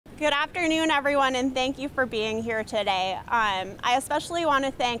Good afternoon, everyone, and thank you for being here today. I especially want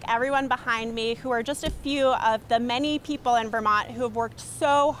to thank everyone behind me who are just a few of the many people in Vermont who have worked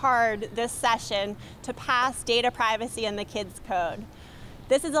so hard this session to pass data privacy in the Kids Code.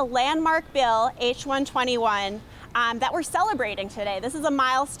 This is a landmark bill, H121, that we're celebrating today. This is a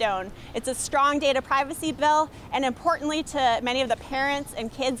milestone. It's a strong data privacy bill, and importantly to many of the parents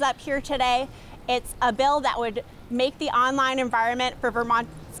and kids up here today, it's a bill that would make the online environment for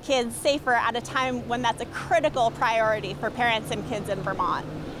Vermont's kids safer at a time when that's a critical priority for parents and kids in Vermont.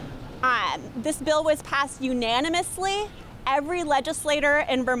 This bill was passed unanimously. Every legislator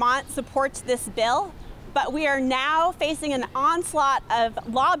in Vermont supports this bill, but we are now facing an onslaught of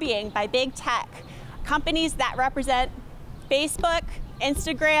lobbying by big tech, companies that represent Facebook,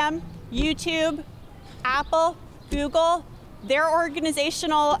 Instagram, YouTube, Apple, Google. Their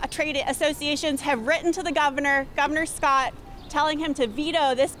organizational trade associations have written to the governor, Governor Scott, telling him to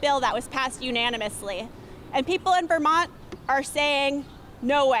veto this bill that was passed unanimously. And people in Vermont are saying,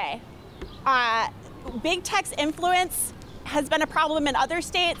 no way. Big tech's influence has been a problem in other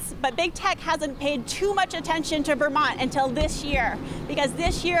states, but big tech hasn't paid too much attention to Vermont until this year, because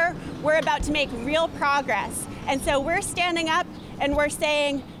this year we're about to make real progress. And so we're standing up and we're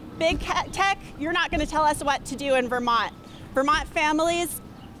saying, big tech, you're not going to tell us what to do in Vermont. Vermont families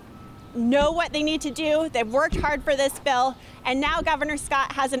know what they need to do. They've worked hard for this bill, and now Governor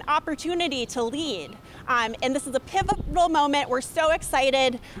Scott has an opportunity to lead. And this is a pivotal moment. We're so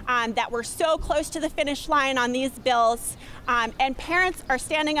excited that we're so close to the finish line on these bills. And parents are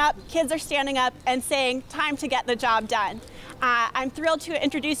standing up, kids are standing up and saying, time to get the job done. I'm thrilled to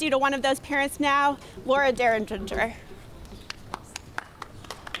introduce you to one of those parents now, Laura Derringer.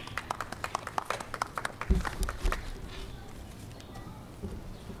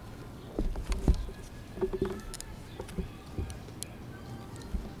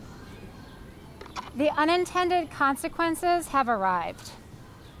 The unintended consequences have arrived.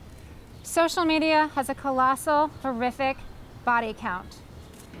 Social media has a colossal, horrific body count.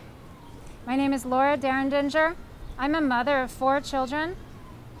 My name is Laura Derringer. I'm a mother of 4 children,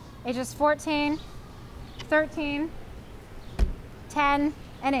 ages 14, 13, 10,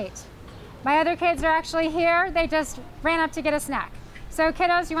 and 8. My other kids are actually here. They just ran up to get a snack. So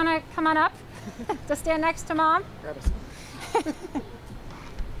kiddos, you want to come on up to stand next to mom? Grab us.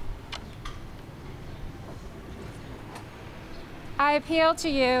 I appeal to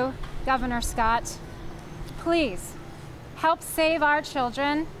you, Governor Scott, please help save our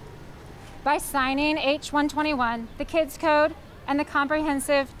children by signing H121, the Kids Code, and the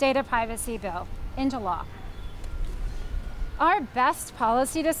Comprehensive Data Privacy Bill into law. Our best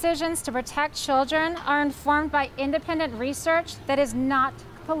policy decisions to protect children are informed by independent research that is not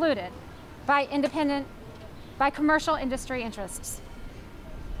polluted by commercial industry interests.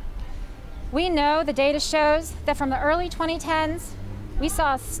 We know the data shows that from the early 2010s, we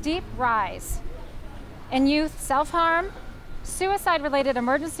saw a steep rise in youth self-harm, suicide-related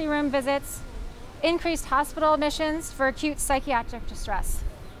emergency room visits, increased hospital admissions for acute psychiatric distress.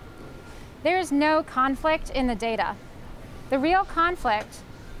 There is no conflict in the data. The real conflict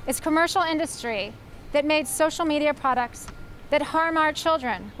is commercial industry that made social media products that harm our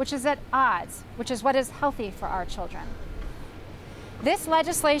children, which is at odds, which is what is healthy for our children. This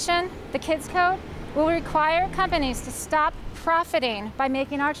legislation, the Kids Code, will require companies to stop profiting by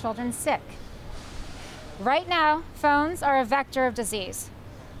making our children sick. Right now, phones are a vector of disease.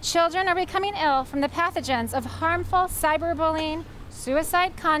 Children are becoming ill from the pathogens of harmful cyberbullying,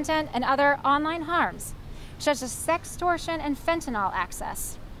 suicide content, and other online harms, such as sextortion and fentanyl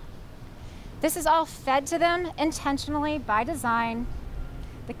access. This is all fed to them intentionally by design.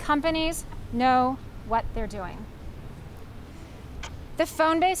 The companies know what they're doing. The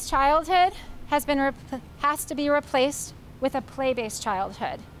phone-based childhood has to be replaced with a play-based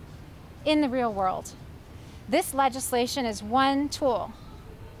childhood in the real world. This legislation is one tool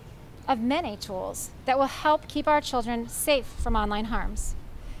of many tools that will help keep our children safe from online harms.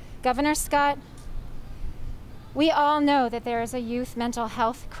 Governor Scott, we all know that there is a youth mental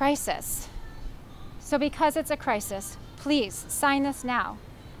health crisis. So because it's a crisis, please sign this now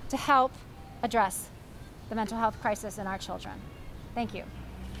to help address the mental health crisis in our children. Thank you.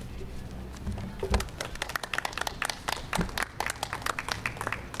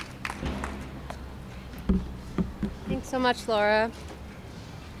 Thanks so much, Laura.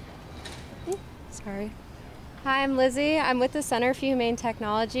 Sorry. Hi, I'm Lizzie. I'm with the Center for Humane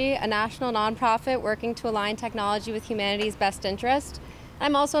Technology, a national nonprofit working to align technology with humanity's best interest.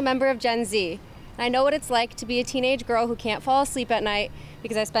 I'm also a member of Gen Z. I know what it's like to be a teenage girl who can't fall asleep at night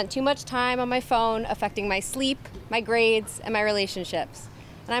because I spent too much time on my phone affecting my sleep, my grades, and my relationships.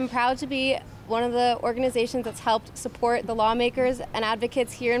 And I'm proud to be one of the organizations that's helped support the lawmakers and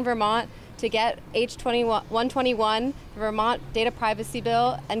advocates here in Vermont to get H121, the Vermont Data Privacy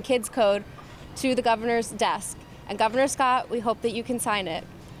Bill and Kids Code, to the governor's desk. And Governor Scott, we hope that you can sign it,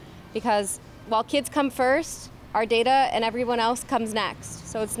 because while kids come first, our data and everyone else comes next.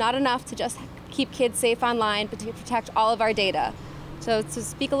 So it's not enough to just keep kids safe online, but to protect all of our data. So to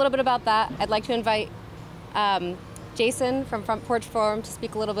speak a little bit about that, I'd like to invite Jason from Front Porch Forum to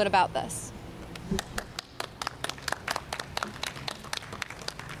speak a little bit about this.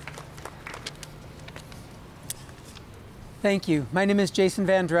 Thank you. My name is Jason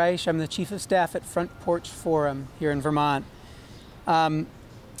Van Drysch. I'm the Chief of Staff at Front Porch Forum here in Vermont.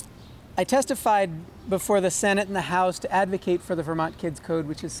 I testified before the Senate and the House to advocate for the Vermont Kids Code,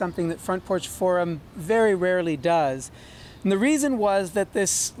 which is something that Front Porch Forum very rarely does. And the reason was that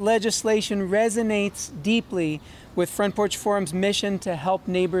this legislation resonates deeply with Front Porch Forum's mission to help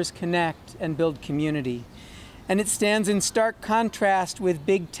neighbors connect and build community. And it stands in stark contrast with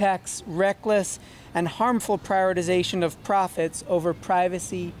big tech's reckless and harmful prioritization of profits over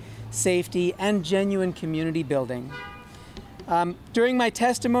privacy, safety, and genuine community building. During my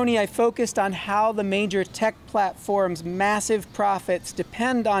testimony, I focused on how the major tech platforms' massive profits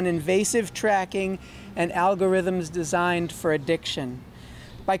depend on invasive tracking and algorithms designed for addiction.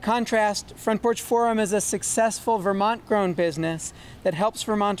 By contrast, Front Porch Forum is a successful Vermont-grown business that helps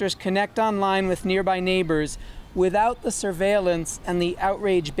Vermonters connect online with nearby neighbors without the surveillance and the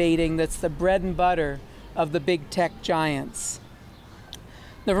outrage baiting that's the bread and butter of the big tech giants.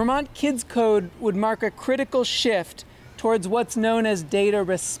 The Vermont Kids Code would mark a critical shift towards what's known as data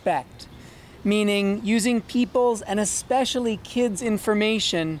respect, meaning using people's and especially kids'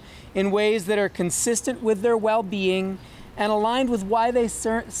 information in ways that are consistent with their well-being and aligned with why they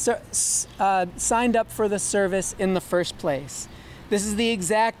signed up for the service in the first place. This is the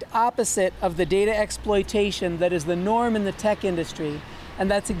exact opposite of the data exploitation that is the norm in the tech industry,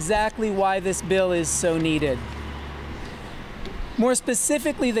 and that's exactly why this bill is so needed. More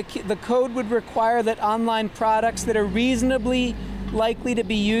specifically, the code would require that online products that are reasonably likely to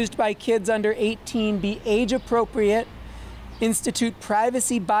be used by kids under 18 be age appropriate, institute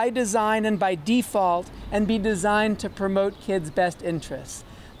privacy by design and by default, and be designed to promote kids' best interests.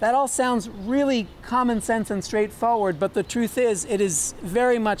 That all sounds really common sense and straightforward, but the truth is it is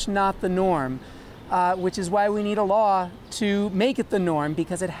very much not the norm, which is why we need a law to make it the norm,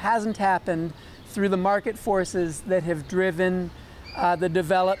 because it hasn't happened through the market forces that have driven the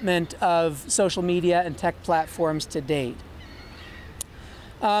development of social media and tech platforms to date.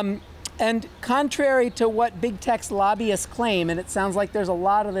 And contrary to what big tech's lobbyists claim, and it sounds like there's a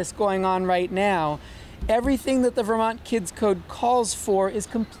lot of this going on right now, everything that the Vermont Kids Code calls for is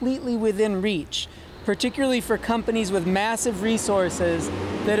completely within reach, particularly for companies with massive resources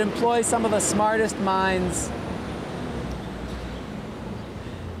that employ some of the smartest minds.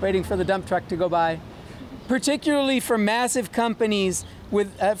 Waiting for the dump truck to go by. Particularly for massive companies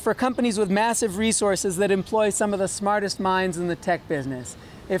for companies with massive resources that employ some of the smartest minds in the tech business.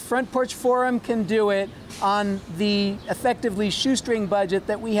 If Front Porch Forum can do it on the effectively shoestring budget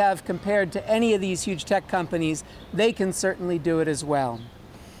that we have compared to any of these huge tech companies, they can certainly do it as well.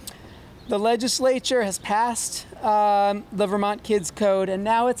 The legislature has passed the Vermont Kids Code, and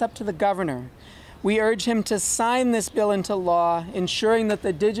now it's up to the governor. We urge him to sign this bill into law, ensuring that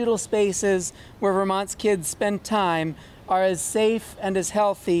the digital spaces where Vermont's kids spend time are as safe and as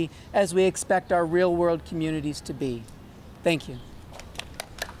healthy as we expect our real-world communities to be. Thank you.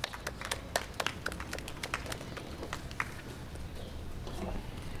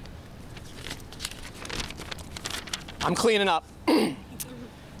 I'm cleaning up.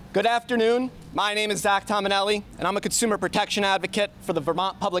 Good afternoon. My name is Zach Tominelli, and I'm a consumer protection advocate for the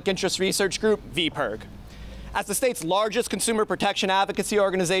Vermont Public Interest Research Group, VPIRG. As the state's largest consumer protection advocacy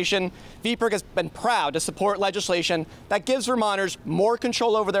organization, VPIRG has been proud to support legislation that gives Vermonters more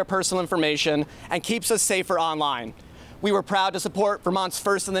control over their personal information and keeps us safer online. We were proud to support Vermont's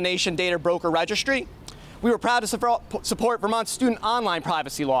first in the nation data broker registry. We were proud to support Vermont's student online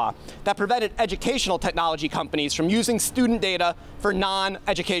privacy law that prevented educational technology companies from using student data for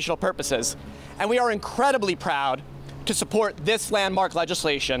non-educational purposes. And we are incredibly proud to support this landmark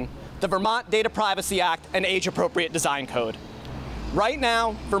legislation, the Vermont Data Privacy Act and Age-Appropriate Design Code. Right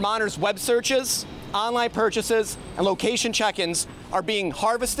now, Vermonters' web searches, online purchases, and location check-ins are being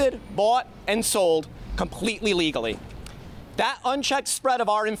harvested, bought, and sold completely legally. That unchecked spread of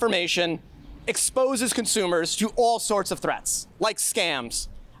our information exposes consumers to all sorts of threats, like scams,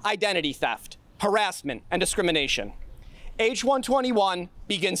 identity theft, harassment, and discrimination. H121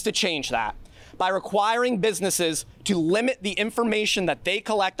 begins to change that by requiring businesses to limit the information that they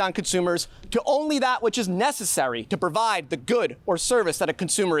collect on consumers to only that which is necessary to provide the good or service that a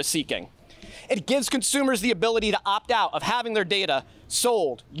consumer is seeking. It gives consumers the ability to opt out of having their data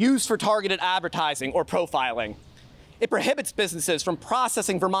sold, used for targeted advertising or profiling. It prohibits businesses from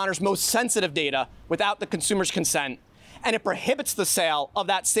processing Vermonters' most sensitive data without the consumer's consent, and it prohibits the sale of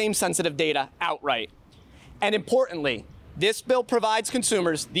that same sensitive data outright. And importantly, this bill provides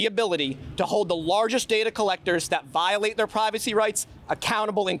consumers the ability to hold the largest data collectors that violate their privacy rights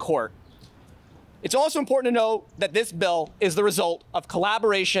accountable in court. It's also important to note that this bill is the result of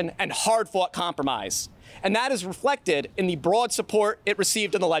collaboration and hard-fought compromise, and that is reflected in the broad support it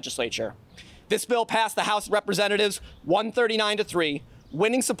received in the legislature. This bill passed the House of Representatives 139-3,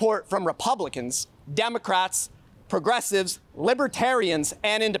 winning support from Republicans, Democrats, progressives, libertarians,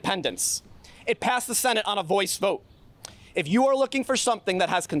 and independents. It passed the Senate on a voice vote. If you are looking for something that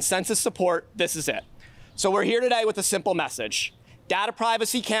has consensus support, this is it. So we're here today with a simple message. Data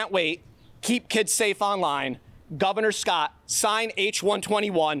privacy can't wait. Keep kids safe online. Governor Scott, sign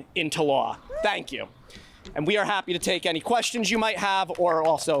H121 into law. Thank you. And we are happy to take any questions you might have or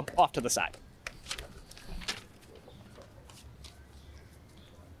also off to the side.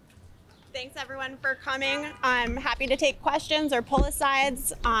 Thanks everyone for coming. I'm happy to take questions or pull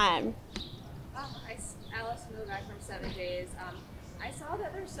asides. Alice Novak from 7 Days. I saw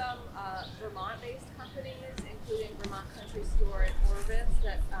that there's some Vermont-based companies, including Vermont Country Store and Orvis,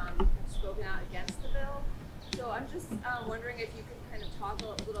 that have spoken out against the bill. So I'm just wondering if you could kind of talk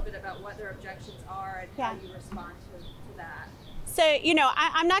a little bit about what their objections are and how you respond to that. So, you know,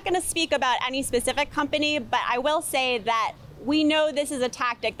 I'm not going to speak about any specific company, but I will say that we know this is a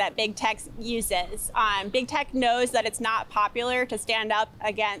tactic that big tech uses. Big tech knows that it's not popular to stand up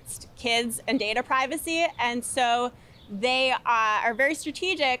against kids and data privacy, and so they are very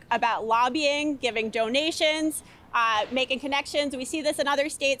strategic about lobbying, giving donations, making connections. We see this in other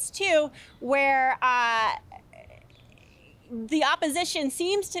states too, where the opposition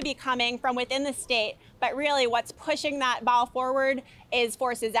seems to be coming from within the state, but really what's pushing that ball forward is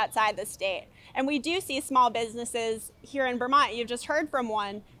forces outside the state. And we do see small businesses here in Vermont, you've just heard from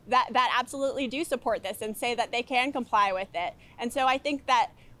one, that absolutely do support this and say that they can comply with it. And so I think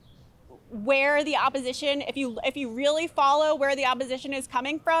that where the opposition, if you really follow where the opposition is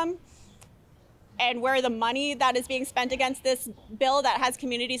coming from and where the money that is being spent against this bill that has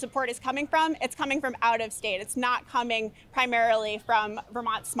community support is coming from, it's coming from out of state. It's not coming primarily from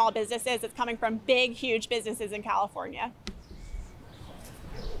Vermont small businesses. It's coming from big, huge businesses in California.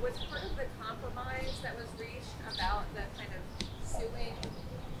 Was part of the compromise that was reached about the kind of suing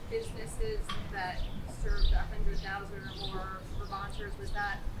businesses that served 100,000 or more Vermonters, was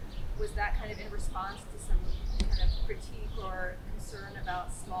that kind of in response to some kind of critique or concern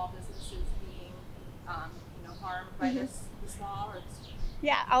about small businesses being harmed by this law? Or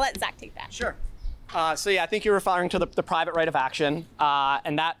Yeah, I'll let Zach take that. Sure. So yeah, I think you're referring to the private right of action,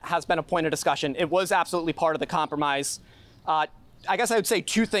 and that has been a point of discussion. It was absolutely part of the compromise. I guess I would say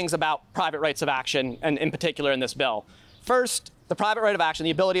two things about private rights of action, and in particular in this bill. First, the private right of action, the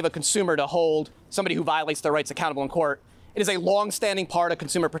ability of a consumer to hold somebody who violates their rights accountable in court. It is a long-standing part of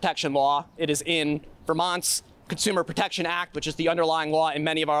consumer protection law. It is in Vermont's Consumer Protection Act, which is the underlying law in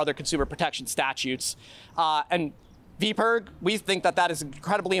many of our other consumer protection statutes. And VPIRG, we think that that is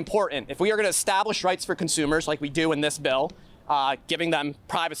incredibly important. If we are going to establish rights for consumers like we do in this bill, giving them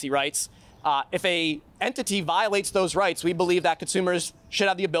privacy rights, if a entity violates those rights, we believe that consumers should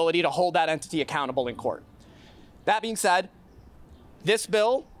have the ability to hold that entity accountable in court. That being said, this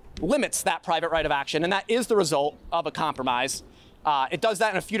bill limits that private right of action, and that is the result of a compromise. It does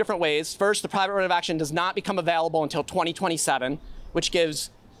that in a few different ways. First, the private right of action does not become available until 2027, which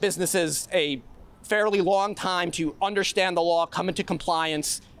gives businesses a fairly long time to understand the law, come into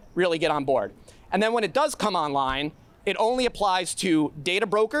compliance, really get on board. And then when it does come online, it only applies to data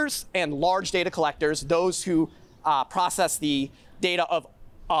brokers and large data collectors, those who process the data of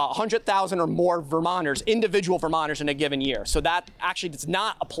 100,000 or more Vermonters, individual Vermonters in a given year. So that actually does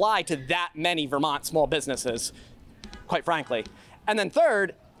not apply to that many Vermont small businesses, quite frankly. And then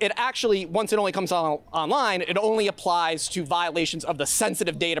third, it actually, once it only comes online, it only applies to violations of the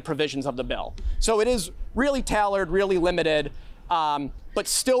sensitive data provisions of the bill. So it is really tailored, really limited, but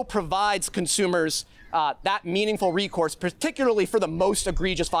still provides consumers that meaningful recourse, particularly for the most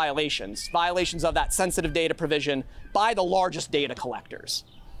egregious violations of that sensitive data provision by the largest data collectors.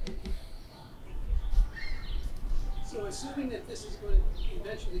 So assuming that this is going to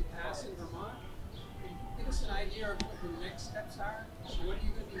eventually pass in Vermont, can you give us an idea of what the next steps are? So what are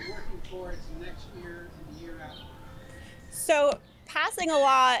you going to be working towards next year and the year after? So passing a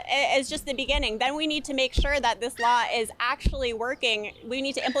law is just the beginning. Then we need to make sure that this law is actually working. We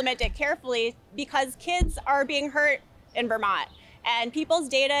need to implement it carefully because kids are being hurt in Vermont and people's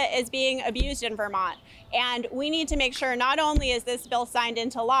data is being abused in Vermont. And we need to make sure not only is this bill signed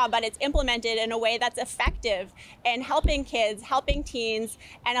into law, but it's implemented in a way that's effective in helping kids, helping teens,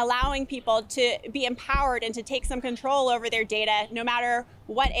 and allowing people to be empowered and to take some control over their data, no matter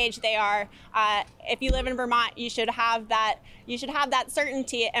what age they are. If you live in Vermont, you should have that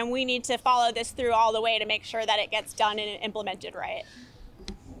certainty, and we need to follow this through all the way to make sure that it gets done and implemented right.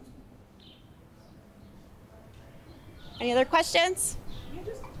 Any other questions? Can you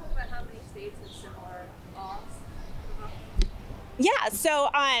just talk about how many states have similar laws? Yeah, so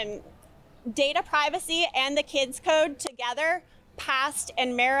data privacy and the Kids Code together passed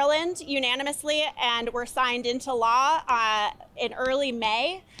in Maryland unanimously and were signed into law in early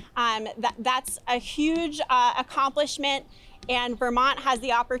May. That's a huge accomplishment, and Vermont has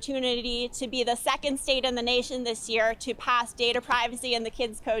the opportunity to be the second state in the nation this year to pass data privacy and the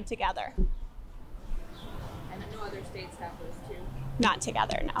Kids Code together. And no other states have those two? Not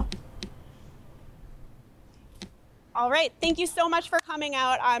together, no. All right, thank you so much for coming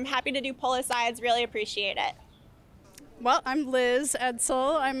out. I'm happy to do pull-asides, really appreciate it. Well, I'm Liz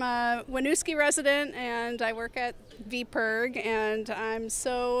Edsel. I'm a Winooski resident and I work at VPIRG, and I'm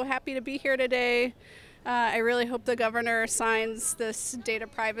so happy to be here today. I really hope the governor signs this data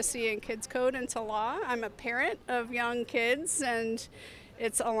privacy and kids code into law. I'm a parent of young kids, and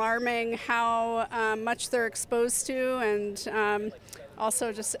it's alarming how much they're exposed to, and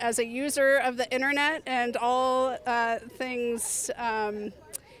also just as a user of the internet and all things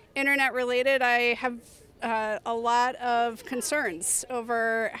internet related, I have a lot of concerns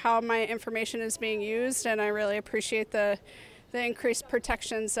over how my information is being used, and I really appreciate the increased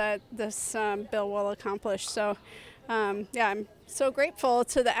protections that this bill will accomplish. So yeah, I'm so grateful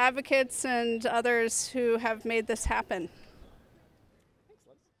to the advocates and others who have made this happen.